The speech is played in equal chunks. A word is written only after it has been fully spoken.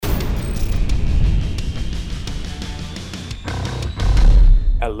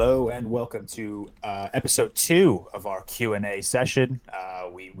Hello and welcome to episode 2 of our Q&A session.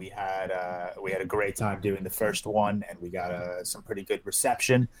 We had a great time doing the first one, and we got some pretty good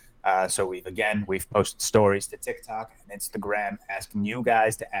reception. So we've posted stories to TikTok and Instagram asking you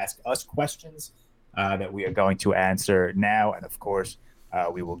guys to ask us questions that we are going to answer now, and of course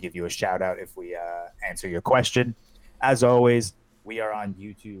we will give you a shout out if we answer your question. As always, we are on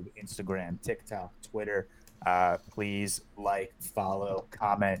YouTube, Instagram, TikTok, Twitter. Please like, follow,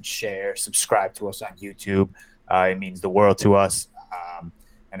 comment, share, subscribe to us on YouTube. It means the world to us.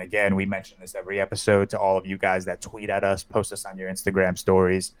 And again, we mention this every episode to all of you guys that tweet at us, post us on your Instagram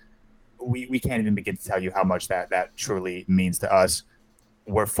stories. We can't even begin to tell you how much that truly means to us.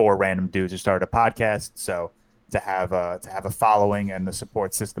 We're 4 random dudes who started a podcast, so to have a following and the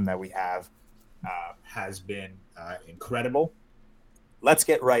support system that we have has been incredible. Let's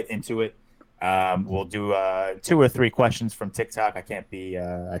get right into it. We'll do 2 or 3 questions from TikTok. I can't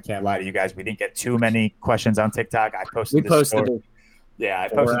lie to you guys. We didn't get too many questions on TikTok. I posted the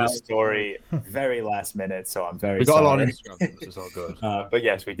story very last minute, so I'm very sorry. We got a lot on Instagram. This is all good. But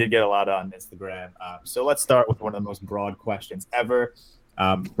yes, we did get a lot on Instagram. So let's start with one of the most broad questions ever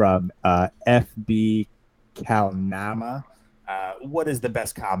from FB Kalnama. What is the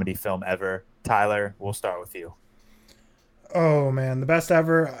best comedy film ever? Tyler, we'll start with you. Oh man, the best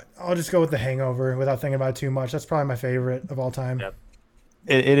ever. I'll just go with The Hangover without thinking about it too much. That's probably my favorite of all time. Yep.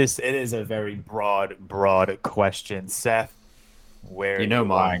 It is a very broad question. Seth, where are you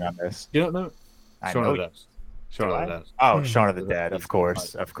lying on this? You don't know? Shaun of the Dead. Shaun of the Dead, of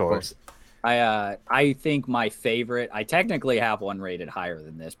course. I think my favorite. I technically have one rated higher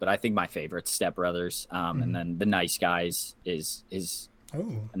than this, but I think my favorite Step Brothers. And then The Nice Guys is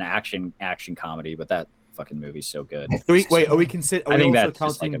an action comedy, but that fucking movie's so good. Are we also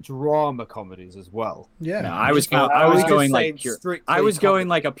counting drama comedies as well? Yeah. No, I was going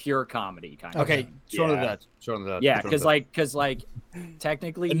like a pure comedy kind of. Okay, Shaun of the Dead. Yeah, because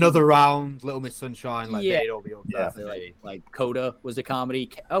technically Another Round, Little Miss Sunshine, like Coda was a comedy.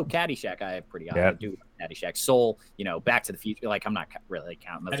 Caddyshack, I have pretty high. I do Caddyshack. Soul, Back to the Future. Like I'm not really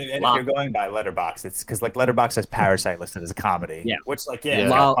counting those. And if you're going by Letterboxd, it's because like Letterboxd has Parasite listed as a comedy. Yeah, which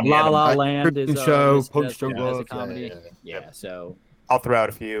La La Land is a comedy. Yeah, so I'll throw out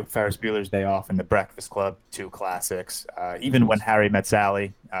a few. Ferris Bueller's Day Off and The Breakfast Club, 2 classics. Even When Harry Met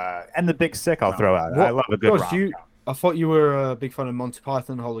Sally, and The Big Sick, I'll throw out. I love a good rom-com. I thought you were a big fan of Monty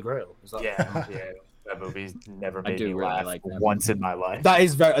Python and the Holy Grail. Is that That movie's never made me laugh once in my life. That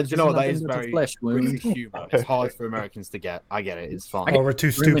is very, really humor. It's hard for Americans to get. I get it. It's fine. Oh, we're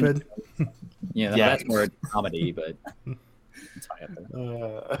too stupid. That's more comedy, but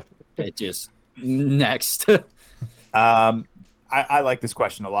it just next. I like this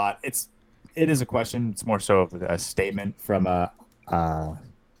question a lot. It is a question. It's more so of a statement from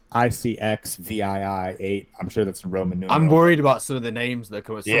ICXVII8. I'm sure that's a Roman numeral. I'm worried about some of the names that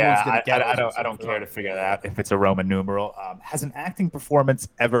come. I don't care to figure that out if it's a Roman numeral. Has an acting performance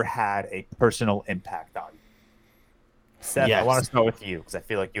ever had a personal impact on you? Seth, yes. I want to start with you because I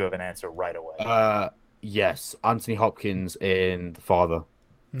feel like you have an answer right away. Yes, Anthony Hopkins in The Father.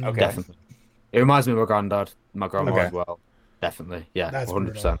 Okay, definitely. It reminds me of my granddad, my grandma as well. Definitely, yeah,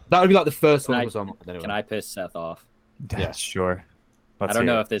 100%. That would be like the first one. Can I piss Seth off? Yeah, sure. I don't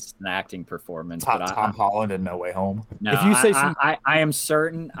know if this is an acting performance, but Tom Holland in No Way Home. No, if you say I am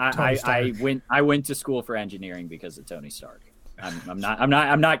certain. I went to school for engineering because of Tony Stark. I'm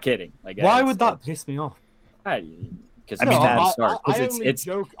not kidding. Like, why would that piss me off? Because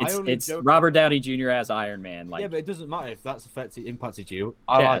it's Robert Downey Jr. as Iron Man. Like, yeah, but it doesn't matter if that's impacted you.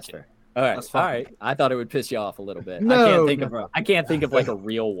 That's fair. All right, that's fine. All right. I thought it would piss you off a little bit. I can't think of like a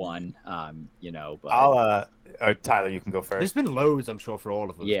real one. But I'll Tyler, you can go first. There's been loads, I'm sure, for all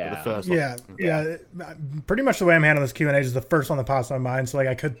of us. Yeah. The first one. Pretty much the way I'm handling this Q&A is the first one that pops in my mind. So like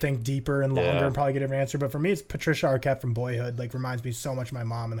I could think deeper and longer and probably get a different answer. But for me, it's Patricia Arquette from Boyhood. Like reminds me so much of my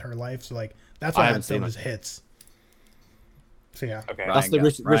mom and her life. So like that's why I haven't seen those hits. So yeah. Okay. That's the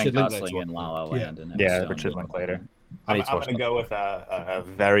Richard Gosling in La La Land. Richard Linklater. I'm going to go with a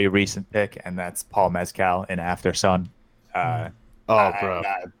very recent pick, and that's Paul Mescal in After Sun. Bro.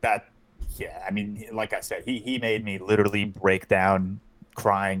 Yeah, I mean, like I said, he made me literally break down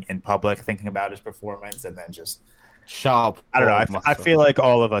crying in public thinking about his performance, and then just sharp. I don't know. I feel like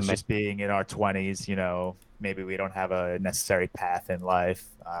all of us just being in our 20s, maybe we don't have a necessary path in life.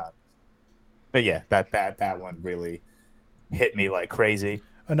 But yeah, that one really hit me like crazy.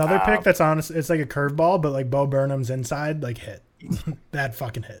 Another pick that's honest, it's like a curveball, but like Bo Burnham's Inside, like hit. That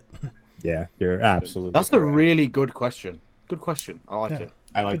fucking hit. Yeah, you're absolutely. That's correct. A really good question. Good question. I like it.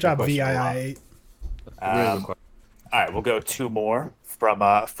 I like good job, VII8. All right, we'll go 2 more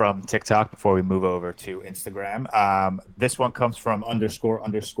from TikTok before we move over to Instagram. This one comes from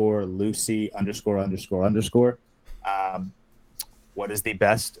 __Lucy____. What is the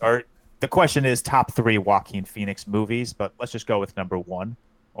best? Or the question is top 3 Joaquin Phoenix movies, but let's just go with number 1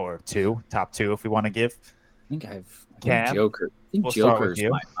 or 2, top 2 if we want to give. I think Joker. I think Joker's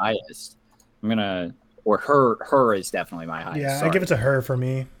my highest. Her is definitely my highest. Yeah, I give it to her for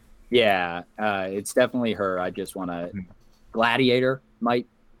me. Yeah, it's definitely her. I just want to. Gladiator might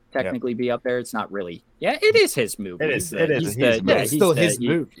technically be up there. It's not really. Yeah, it is his movie. It is. It's still his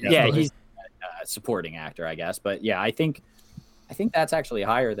movie. Yeah, he's a supporting actor, I guess. But yeah, I think that's actually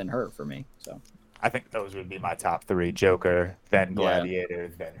higher than her for me. So I think those would be my top 3: Joker, then Gladiator,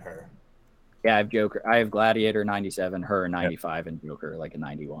 then her. Yeah, I have Joker. I have Gladiator 97, her 95, and Joker like a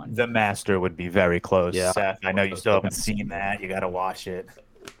 91. The Master would be very close. Yeah. Seth, I know you still haven't seen that. You got to watch it.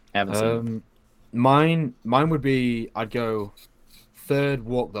 Haven't seen it. Mine would be, I'd go 3rd,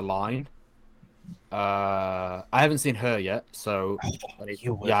 Walk the Line. I haven't seen her yet, so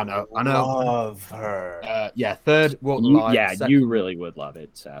I know. Love her. 3rd, Walk the Line. Yeah, 2nd, you really would love it,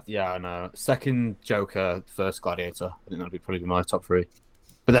 Seth. Yeah, I know. 2nd, Joker. 1st, Gladiator. I think that'd be probably my top 3.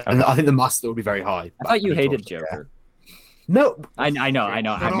 But then, I think the Master would be very high. I thought you hated Joker. No, I know.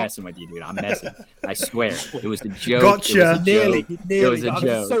 I'm messing with you, dude. I'm messing. I swear, it was a joke. Gotcha. It was a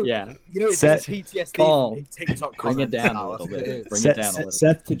joke. Yeah. You know, it's PTSD. TikTok bring it down a little bit.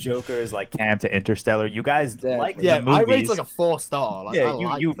 Seth to Joker is like Cam to Interstellar. You guys like the movies. I rate like a 4-star.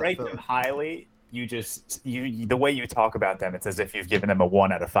 Like, you rate them highly. You the way you talk about them, it's as if you've given them a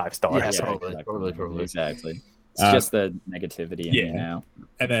 1 out of 5 stars. Yeah, probably. Exactly. It's just the negativity in me now.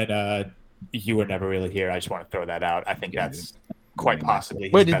 And then you were never really here. I just want to throw that out. I think that's quite possibly.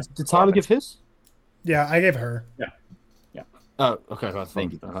 Wait, did Tyler give his? Yeah, I gave her. Yeah. Oh, okay.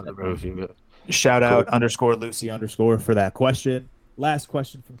 Thank you. Shout out _Lucy_ for that question. Last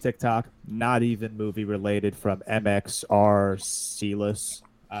question from TikTok, not even movie related, from MXR Celis.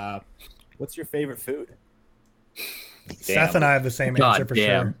 What's your favorite food? Seth and I have the same answer for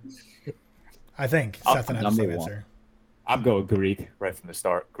sure. I think Seth and I have the same answer. I'm going Greek right from the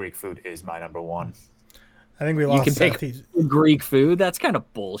start. Greek food is my number 1. I think we lost. You can pick Greek food. That's kind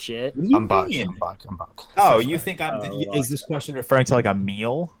of bullshit. I'm back. Oh, you think is this question referring to like a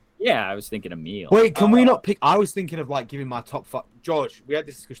meal? Yeah, I was thinking a meal. Wait, can we not pick? I was thinking of like giving my top 5. George, we had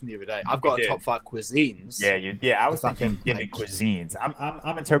this discussion the other day. I've got a top 5 cuisines. Yeah. I was thinking giving cuisines.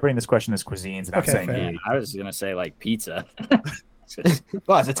 I'm interpreting this question as cuisines, and I'm saying I was gonna say like pizza.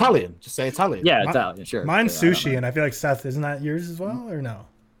 Well, it's Italian. Just say Italian. Yeah, Italian. Sure. Mine's sushi, and I feel like Seth, isn't that yours as well, or no?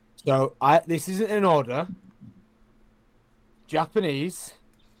 So this isn't in order. Japanese,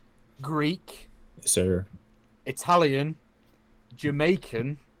 Greek, sir, Italian,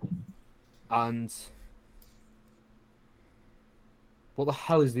 Jamaican, and what the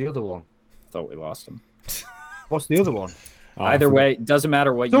hell is the other one? I thought we lost him. What's the other one? Either way, doesn't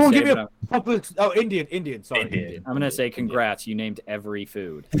matter what you say. Give me a public... Indian. Sorry, Indian. I'm gonna say congrats. You named every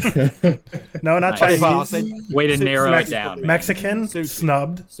food. No, not Chinese. Way to narrow it down. Mexican,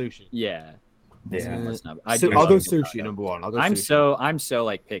 snubbed. Sushi. Yeah. I'll go sushi number 1. I'm so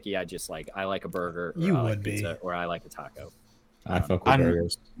like picky. I just like I like a burger. You would be, or I like a taco. I fuck with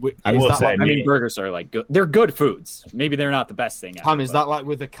burgers. I will say, I mean, burgers are like good. They're good foods. Maybe they're not the best thing. Tom, is that like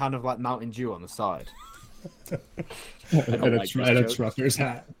with a kind of like Mountain Dew on the side? And a trucker's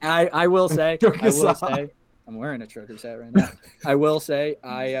hat. I will say, I'm wearing a trucker's hat right now. I will say,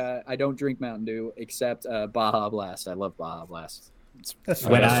 I don't drink Mountain Dew except Baja Blast. I love Baja Blast. It's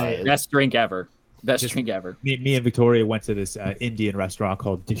best drink ever. Best drink ever. Me and Victoria went to this Indian restaurant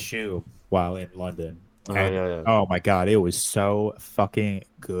called Dishu while in London. Oh my god, it was so fucking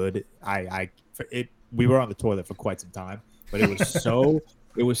good. We were on the toilet for quite some time, but it was so.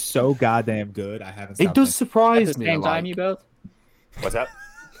 It was so goddamn good. I haven't. It does surprise me. Same time, you both. What's that?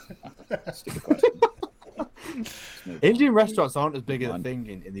 Stupid question. Indian restaurants aren't as big a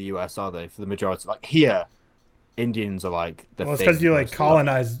thing in the US, are they? For the majority, like here, Indians are like the. Well, it's because you like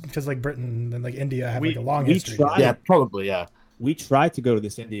colonized, because like Britain and like India have like a long history. Probably. We tried to go to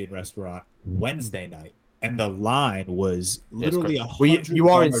this Indian restaurant Wednesday night, and the line was literally 100. You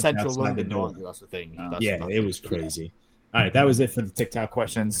are in central London, aren't you? That's the thing. It was crazy. All right, that was it for the TikTok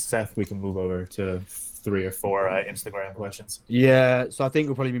questions. Seth, we can move over to 3 or 4 Instagram questions. Yeah, so I think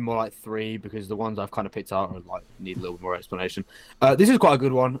it'll probably be more like 3 because the ones I've kind of picked out are like need a little more explanation. This is quite a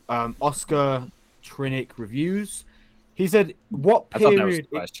good one. Oscar Trinick reviews. He said, "What period?" I thought that was a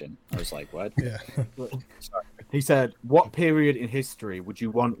question. I was like, "What?" Yeah. Sorry. He said, "What period in history would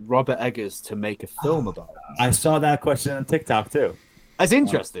you want Robert Eggers to make a film about?" I saw that question on TikTok too. That's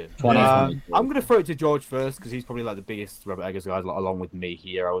interesting. 2022. I'm going to throw it to George first because he's probably like the biggest Robert Eggers guy, along with me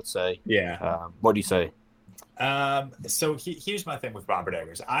here, I would say. Yeah. What do you say? So here's my thing with Robert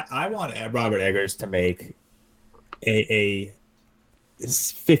Eggers. I want Robert Eggers to make a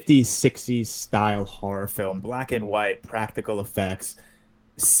 50s, 60s style horror film, black and white, practical effects,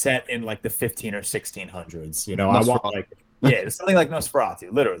 set in like the 15 or 1600s. You know, I want like something like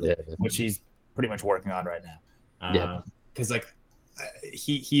Nosferatu, literally, which he's pretty much working on right now. Because like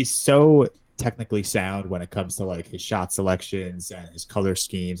he's so technically sound when it comes to like his shot selections and his color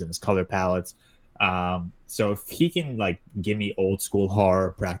schemes and his color palettes. So if he can like give me old school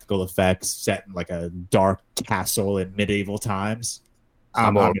horror practical effects set in like a dark castle in medieval times,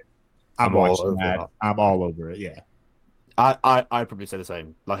 I'm watching that. I'm all over it. Yeah. I'd probably say the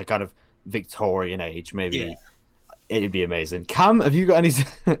same, like a kind of Victorian age, maybe. Yeah. It'd be amazing. Cam, have you got any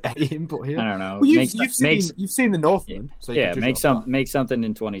input here? I don't know. Well, you've seen the Northman. So make something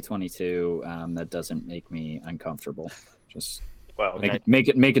in 2022 that doesn't make me uncomfortable. Just make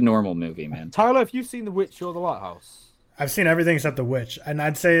it a normal movie, man. Tyler, have you seen The Witch or The Lighthouse? I've seen everything except The Witch, and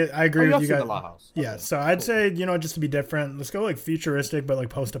I'd say I agree with you guys. The Lighthouse. Yeah, so I'd say just to be different, let's go like futuristic but like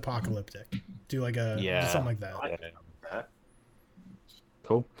post-apocalyptic. Do like something like that. Yeah.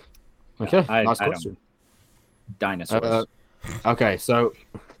 Cool. Okay, nice question. Dinosaurs. Okay, so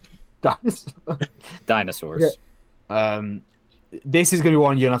dinosaurs. Yeah. This is going to be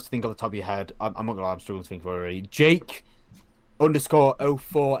one you'll have to think off the top of your head. I'm not going to lie, I'm struggling to think of it already. Jake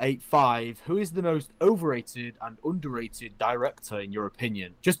 _0485. Who is the most overrated and underrated director in your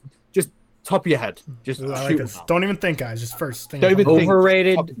opinion? Just top of your head. Just I like this. Don't even think, guys. Just first think.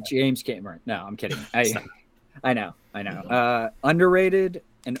 Overrated James Cameron. No, I'm kidding. I know. Underrated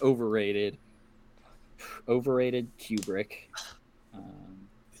and overrated. Overrated Kubrick.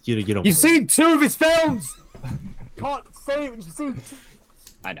 You've seen 2 of his films. Can't say it when you've seen.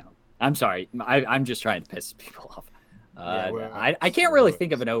 I know. I'm sorry. I'm just trying to piss people off. I can't really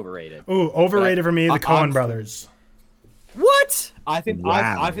think of an overrated. Ooh, overrated for me, the Coen brothers. What? I think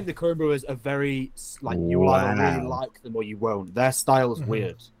the Coen brothers are very like you will either really like them or you won't. Their style is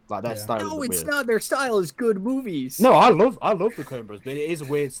weird. Like their style. No, is it's weird. not. Their style is good movies. No, I love the Coen brothers, but it is a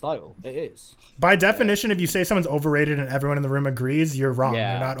weird style. It is. By definition, if you say someone's overrated and everyone in the room agrees, you're wrong.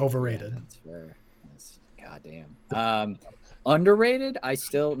 They're not overrated. That's fair. That's goddamn. Underrated? I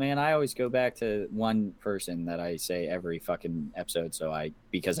always go back to one person that I say every fucking episode.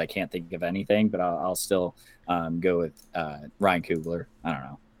 Because I can't think of anything, but I'll still go with Ryan Coogler. I don't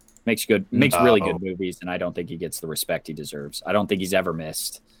know. Makes really good movies, and I don't think he gets the respect he deserves. I don't think he's ever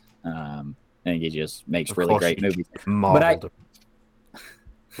missed. I think he just makes really great movies. But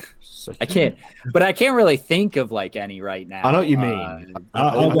I can't really think of like any right now. I know what you mean.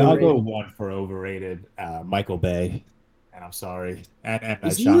 I'll go one for overrated. Michael Bay, and I'm sorry. And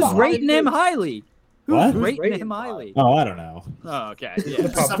who's rating him highly? Who's rating him highly? Oh, I don't know. Oh, okay. Yeah.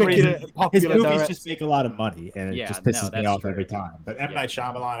 For some reason, his movies just make a lot of money, and it just pisses me off every time. But M. Night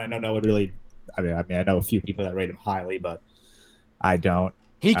Shyamalan, I don't know what really. I mean, I know a few people that rate him highly, but I don't.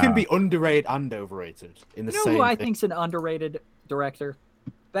 He can be underrated and overrated in the same. Who I think's an underrated director?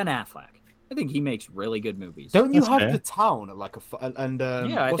 Ben Affleck. I think he makes really good movies. Don't you have The Town at like I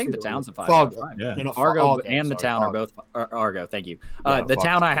think The Town's a 5. Yeah. Argo and The Town are both Argo. Thank you. The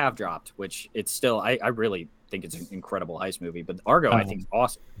Town I have dropped, which it's still I really think it's an incredible heist movie, but Argo I think is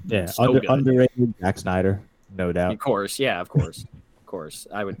awesome. Yeah, underrated Zack Snyder, no doubt. Of course. Of course.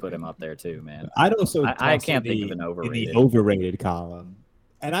 I would put him up there too, man. I'd also I can't think of an overrated. In the overrated column.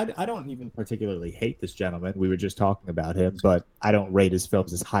 And I don't even particularly hate this gentleman. We were just talking about him, but I don't rate his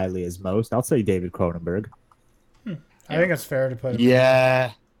films as highly as most. I'll say David Cronenberg. I think it's fair to put him.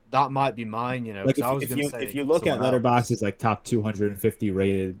 Yeah, that might be mine, Like if you look at Letterboxd's like top 250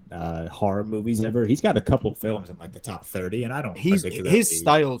 rated horror movies ever, he's got a couple films in like the top 30, and I don't. His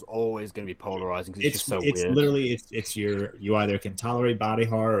style's always going to be polarizing because it's just so weird. Literally you either can tolerate body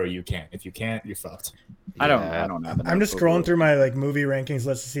horror or you can't. If you can't, you're fucked. I don't know. I'm just scrolling through my like movie rankings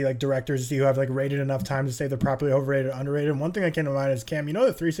list to see like directors to see who have like rated enough time to say they're properly overrated or underrated. And one thing I came to mind is Cam. You know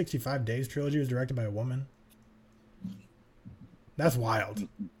the 365 Days trilogy was directed by a woman. That's wild.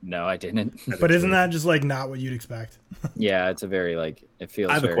 No, I didn't. But isn't that just like not what you'd expect? Yeah, it's a very like it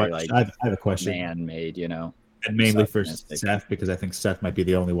feels very like I have a question. Man-made, and mainly for Seth because I think Seth might be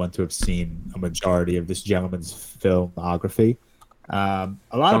the only one to have seen a majority of this gentleman's filmography. A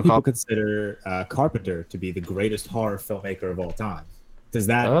lot of people consider Carpenter to be the greatest horror filmmaker of all time. Does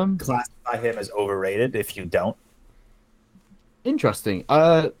that classify him as overrated if you don't? Interesting.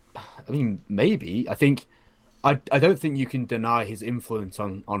 I mean, maybe. I think I don't think you can deny his influence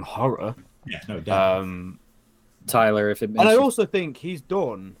on horror. Yeah, no doubt. Tyler, if it makes and I also think he's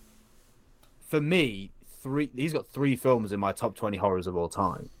done, for me, he's got 3 films in my top 20 horrors of all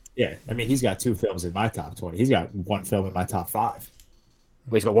time. Yeah, I mean, he's got 2 films in my top 20. He's got 1 film in my top 5.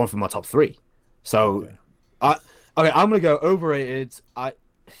 Well, he's got 1 from my top 3. So, I'm gonna go overrated. I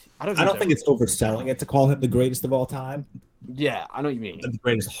don't think it's overselling it to call him the greatest of all time. Yeah, I know what you mean. The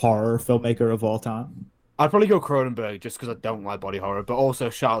greatest horror filmmaker of all time. I'd probably go Cronenberg just because I don't like body horror, but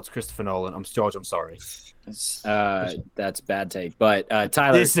also shout out to Christopher Nolan. I'm sorry. That's bad take, but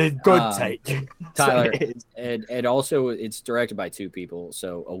Tyler, this is a good take. Tyler, it's directed by 2 people,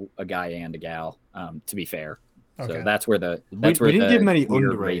 so a guy and a gal. To be fair, so that's where we didn't give many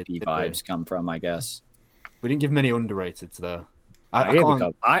underrated vibes come from, I guess. We didn't give many underrated there.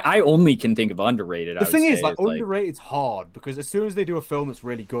 I only can think of underrated. The thing is, underrated's hard because as soon as they do a film that's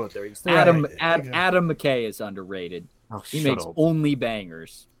really good, they're Adam McKay is underrated. Oh, he makes only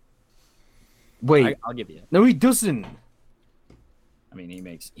bangers. Wait, I'll give you. No, he doesn't. I mean,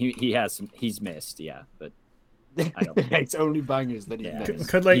 he's missed, yeah, but I don't. It's only bangers that he missed.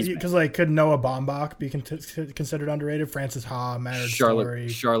 Could Noah Baumbach be considered underrated? Frances Ha, Marriage Story.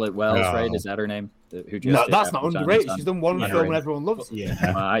 Charlotte Wells, right? Is that her name? That's not underrated. She's done one film and everyone loves it.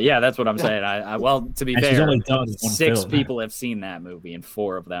 Yeah, that's what I'm saying. Well, to be fair, she's only done 6 people have seen that movie, and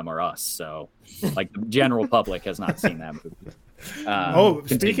 4 of them are us. So, like, the general public has not seen that movie.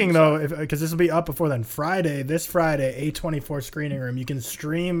 Speaking though, because this will be up before then, this Friday, A24 Screening Room, you can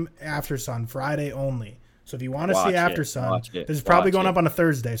stream After Sun Friday only. So if you want to see After Sun, this is probably going up on a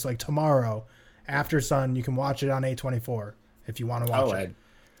Thursday. So like tomorrow, After Sun, you can watch it on A24 if you want to watch it.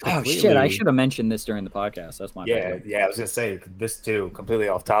 Oh shit! I should have mentioned this during the podcast. That's my bad. Yeah. I was gonna say this too, completely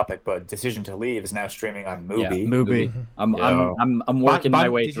off topic, but Decision to Leave is now streaming on Mubi. Yeah, Mubi. I'm working my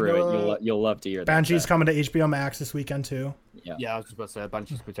way through it. You'll love to hear that. Banshee's coming to HBO Max this weekend too. Yeah, I was just about to say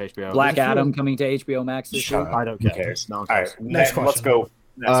Banshee's coming to HBO. Black Adam coming to HBO Max this week. I don't care. Who cares? No, all right, next question. Let's go.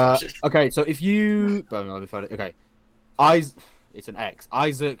 Okay, so if you, okay, it's an X.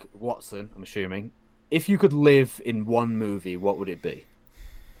 Isaac Watson. I'm assuming. If you could live in one movie, what would it be?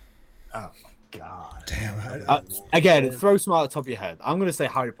 Oh my god! Damn. Again, throw some out the top of your head. I'm gonna say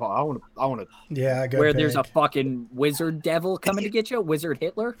Harry Potter. I want to. Yeah, good where pick. There's a fucking wizard devil coming to get you, wizard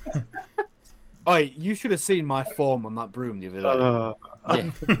Hitler. Oh, you should have seen my form on that broom the other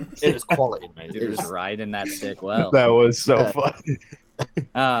day. It was quality, mate. It was riding that stick well. That was so funny.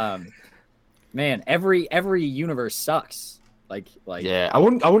 Man, every universe sucks. Like yeah, I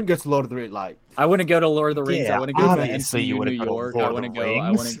wouldn't go to Lord of the Rings. Like I wouldn't go to Lord of the Rings. Yeah, I want to go to NCU New York.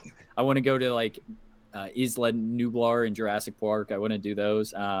 I want to go to like Isla Nublar in Jurassic Park. I want to do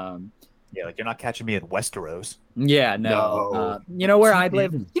those. Yeah, like you're not catching me in Westeros. Yeah, no. You know where I'd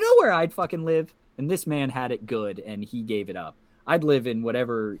live? You know where I'd fucking live? And this man had it good, and he gave it up. I'd live in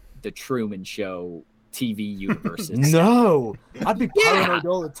whatever the Truman Show TV universe is. No, I'd be paranoid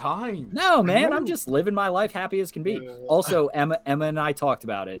all the time. No, man, I'm just living my life happy as can be. Also, Emma and I talked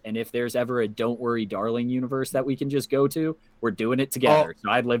about it, and if there's ever a Don't Worry Darling universe that we can just go to, we're doing it together.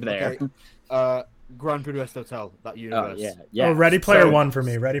 So I'd live there. Okay. Grand Budapest Hotel, that universe. Yeah. Oh, Ready Player One for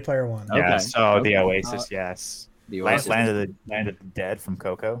me. Ready Player One. Okay. Yes. The Oasis. Yes. The Oasis. Land of the Dead from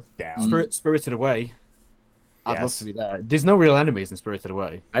Coco. Down. Spirited Away. I'd love to be there. There's no real enemies in Spirited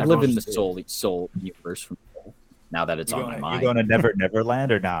Away. I'd live in the Soul universe from Soul. Now that it's on my mind. You going to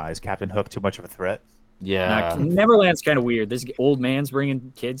Neverland or nah? Is Captain Hook too much of a threat? Yeah. Neverland's kind of weird. This old man's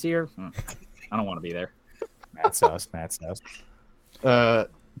bringing kids here. I don't want to be there. Mad sauce.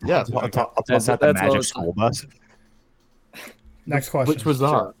 Yeah. I'll toss out the Magic School Bus. Next question. Which was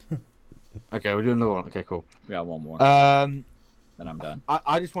that? Okay, we're doing another one. Okay, cool. We got one more. Then I'm done.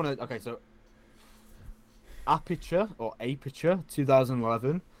 I just want to. Okay, so Aperture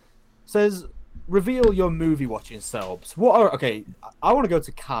 2011 says reveal your movie watching selves. Okay? I want to go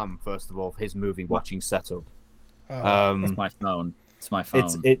to Cam first of all for his movie watching setup. It's my phone. It's my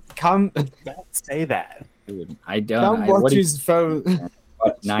phone. Cam. Don't say that. Dude, I don't. Cam watches phone.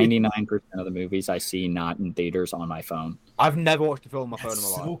 99% of the movies I see not in theaters on my phone. I've never watched a film on my phone in my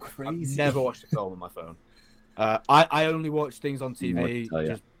life. So crazy. I've never watched a film on my phone. I only watch things on TV.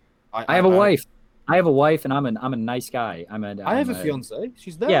 I have a wife. I have a wife, and I'm a nice guy. I have a fiance.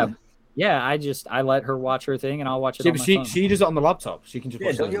 She's there. Yeah. I let her watch her thing, and I'll watch it. On my phone. She does it on the laptop. She can just.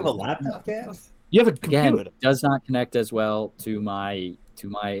 Yeah, don't you have a laptop? Yeah. You have a computer. Again, does not connect as well to my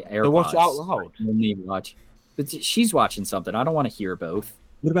AirPods. So watch it out loud. Only watch. But she's watching something. I don't want to hear both.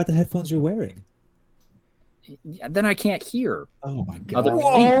 What about the headphones you're wearing? Then I can't hear. Oh my god.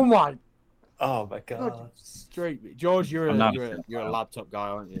 Oh my god. God. Straight, George. You're a laptop guy,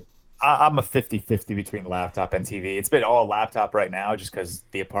 aren't you? I'm a 50-50 between laptop and TV. It's been all laptop right now just because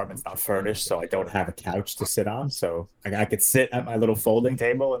the apartment's not furnished, so I don't have a couch to sit on. So I could sit at my little folding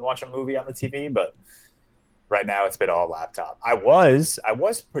table and watch a movie on the TV, but right now it's been all laptop. I was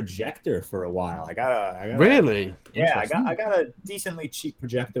projector for a while. I got Really? Yeah, I got a decently cheap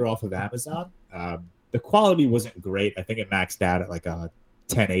projector off of Amazon. The quality wasn't great. I think it maxed out at like a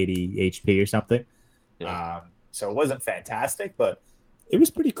 1080 HP or something. Yeah. So it wasn't fantastic, but it was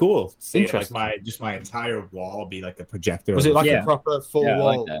pretty cool. Seeing like Interesting. my entire wall be like a projector. Was it like a proper full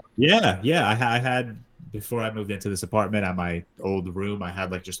wall? Like yeah. I had before I moved into this apartment at my old room, I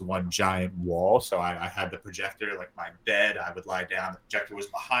had like just one giant wall. So I had the projector, like my bed. I would lie down. The projector was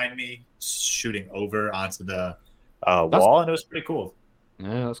behind me, shooting over onto the wall, and it was pretty cool.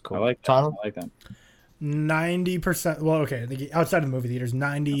 Yeah, that's cool. I like that. 90%. Well, okay. Outside of the movie theaters,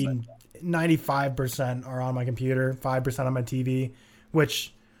 95% are on my computer, 5% on my TV,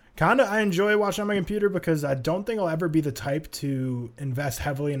 which kind of I enjoy watching on my computer because I don't think I'll ever be the type to invest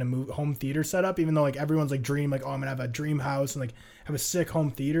heavily in a home theater setup, even though like everyone's like dream, like, oh, I'm going to have a dream house and like have a sick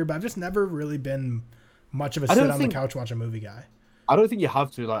home theater. But I've just never really been much of a sit on the couch, watch a movie guy. I don't think you have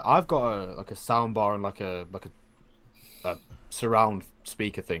to. Like, I've got a sound bar and like a surround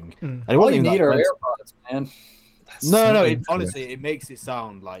speaker thing. Mm. And all you need are AirPods, man. No. Honestly, it makes it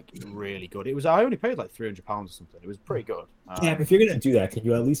sound like really good. I only paid like £300 or something. It was pretty good. Yeah, if you're gonna do that, can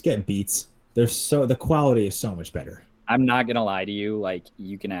you at least get Beats? The quality is so much better. I'm not gonna lie to you. Like,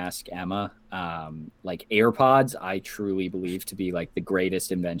 you can ask Emma. Like AirPods, I truly believe to be like the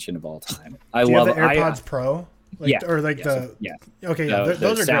greatest invention of all time. Do you have the AirPods Pro? Like, or like Okay,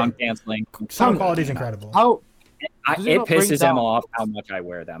 those are sound great. Canceling. Sound quality is incredible. It pisses them off how much I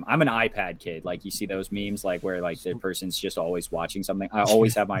wear them. I'm an iPad kid. Like, you see those memes, like where like the person's just always watching something. I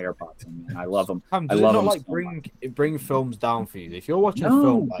always have my AirPods in, and I love them. I love them. Like bring films down for you. If you're watching a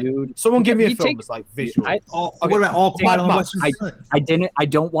film, dude, someone give me a film that's like visual. What about All Quiet on Western Front? I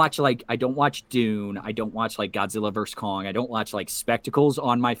don't watch Dune. I don't watch like Godzilla vs Kong. I don't watch like spectacles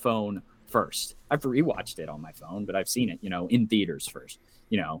on my phone first. I've rewatched it on my phone, but I've seen it, in theaters first.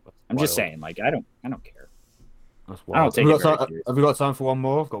 I'm just saying, like, I don't care. I don't take it very serious. Have we got time for one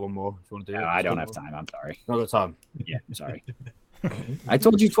more? I've got one more. If you want to do it. No, I don't have time. I'm sorry. Not got time. Yeah, I'm sorry. I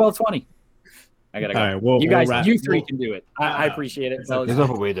told you 12:20. I gotta go. All right, you guys, you three can do it. I appreciate it. It's not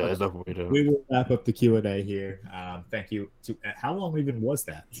what we do. We will wrap up the Q&A here. Thank you. How long even was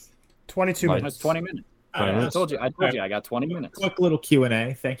that? 22 minutes. 20 minutes. I told you. I got 20 minutes. Quick little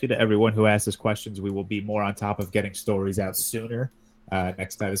Q&A. Thank you to everyone who asked us questions. We will be more on top of getting stories out sooner.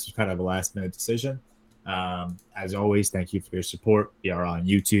 Next time, this was kind of a last-minute decision. As always, thank you for your support. We are on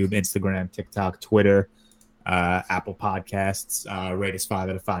YouTube, Instagram, TikTok, Twitter, Apple Podcasts. Rate us 5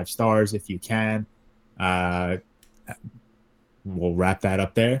 out of 5 stars if you can. We'll wrap that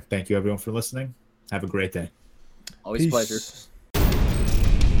up there. Thank you, everyone, for listening. Have a great day. Always a pleasure.